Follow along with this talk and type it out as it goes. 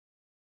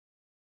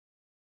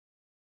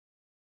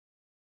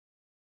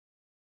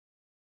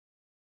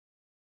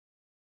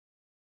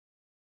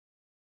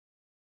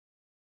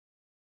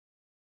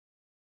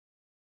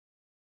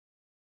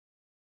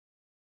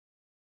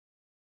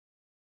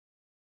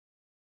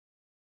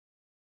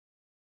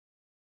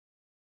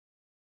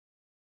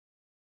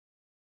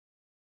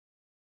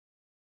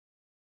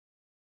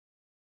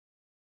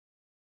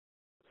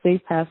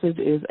Safe Passage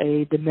is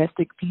a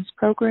domestic peace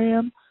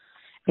program,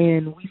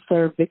 and we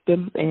serve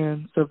victims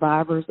and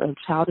survivors of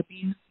child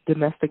abuse,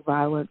 domestic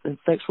violence, and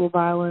sexual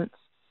violence.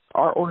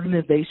 Our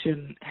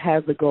organization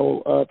has the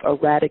goal of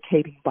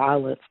eradicating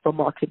violence from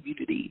our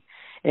community,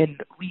 and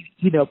we,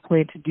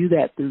 plan to do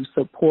that through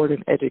support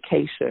and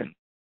education.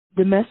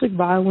 Domestic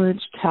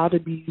violence, child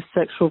abuse,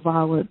 sexual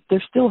violence,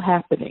 they're still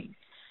happening.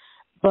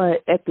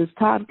 But at this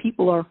time,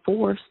 people are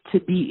forced to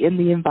be in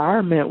the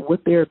environment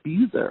with their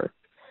abuser.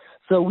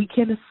 So we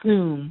can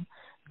assume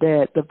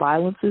that the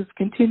violence is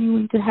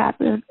continuing to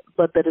happen,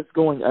 but that it's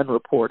going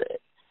unreported.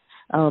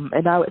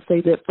 And I would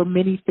say that for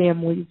many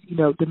families,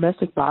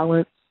 domestic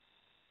violence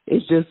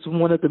is just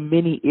one of the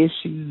many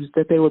issues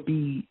that they would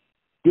be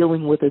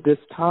dealing with at this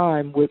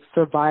time, with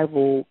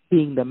survival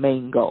being the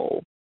main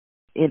goal.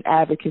 In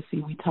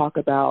advocacy, we talk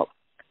about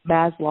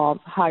Maslow's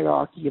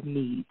hierarchy of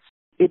needs.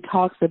 It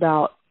talks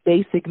about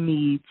basic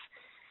needs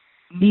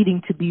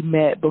needing to be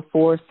met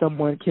before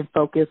someone can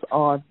focus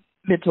on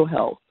mental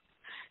health.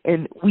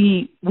 And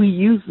we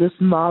use this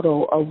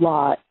model a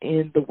lot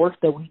in the work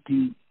that we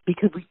do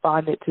because we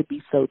find it to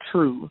be so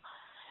true.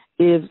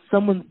 If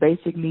someone's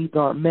basic needs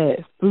aren't met,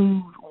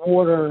 food,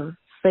 water,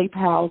 safe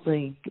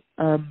housing,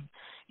 a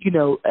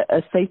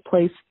safe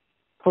place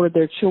for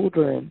their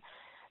children,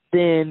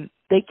 then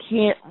they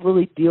can't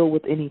really deal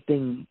with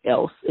anything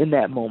else in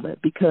that moment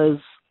because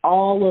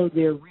all of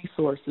their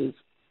resources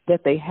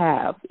that they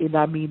have, and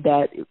I mean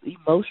that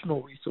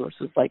emotional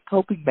resources like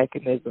coping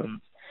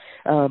mechanisms,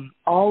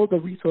 all of the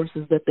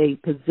resources that they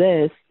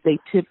possess, they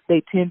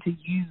tend to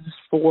use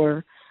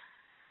for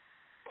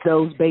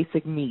those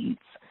basic needs.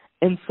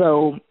 And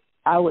so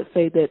I would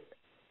say that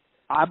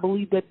I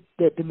believe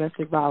that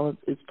domestic violence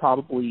is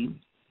probably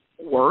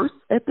worse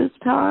at this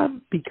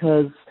time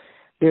because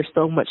there's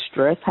so much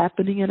stress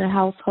happening in a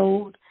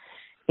household.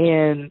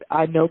 And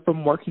I know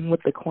from working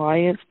with the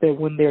clients that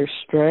when they're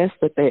stressed,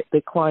 that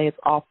the clients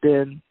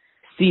often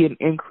see an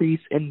increase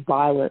in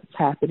violence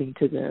happening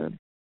to them.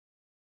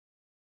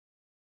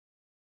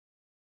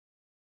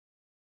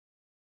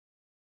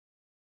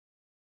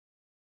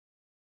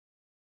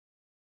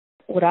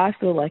 What I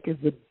feel like is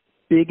the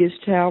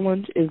biggest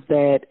challenge is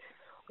that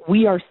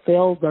we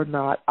ourselves are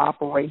not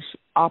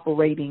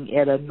operating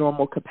at a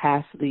normal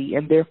capacity,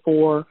 and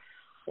therefore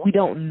we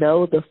don't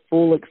know the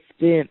full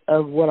extent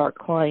of what our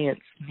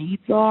clients'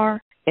 needs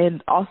are.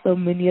 And also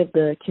many of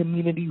the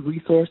community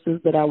resources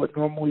that I would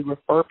normally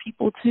refer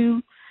people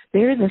to,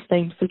 they're in the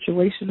same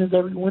situation as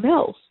everyone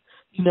else,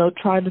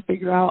 trying to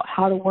figure out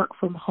how to work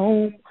from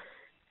home,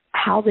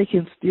 how they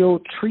can still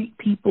treat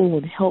people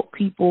and help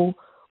people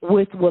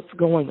with what's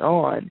going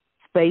on.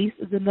 Space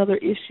is another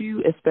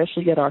issue,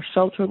 especially at our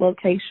shelter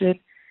location,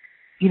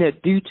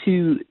 due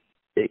to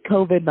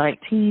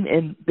COVID-19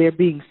 and there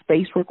being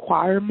space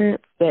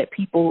requirements that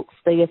people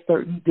stay a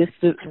certain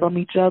distance from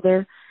each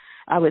other.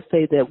 I would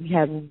say that we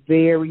have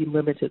very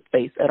limited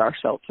space at our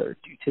shelter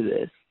due to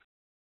this.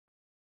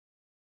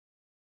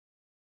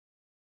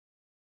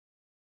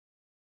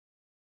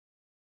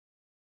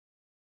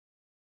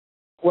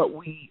 What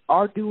we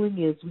are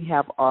doing is we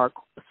have our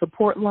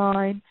support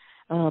line.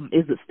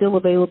 Is it still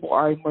available?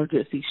 Our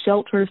emergency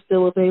shelter is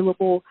still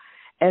available.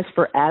 As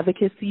for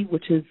advocacy,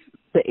 which is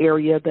the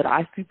area that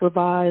I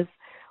supervise,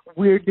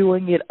 we're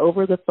doing it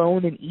over the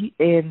phone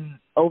and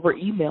over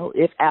email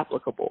if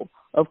applicable,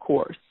 of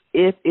course.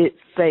 If it's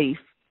safe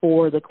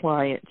for the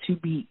client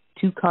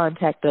to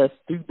contact us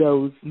through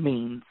those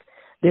means,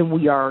 then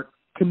we are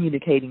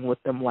communicating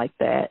with them like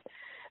that.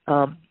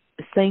 The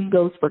same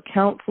goes for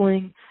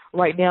counseling.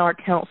 Right now our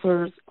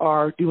counselors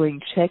are doing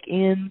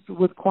check-ins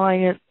with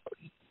clients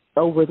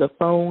over the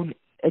phone,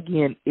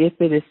 again, if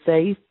it is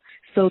safe,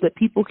 so that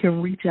people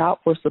can reach out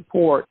for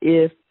support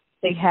if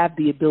they have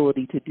the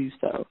ability to do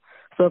so.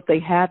 So if they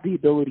have the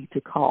ability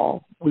to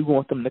call, we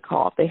want them to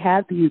call. If they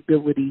have the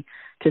ability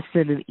to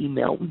send an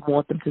email, we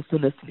want them to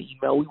send us an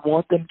email. We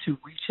want them to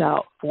reach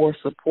out for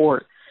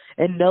support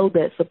and know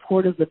that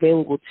support is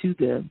available to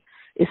them.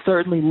 It's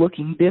certainly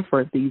looking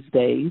different these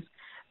days,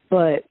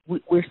 but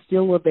we're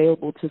still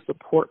available to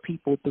support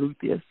people through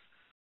this.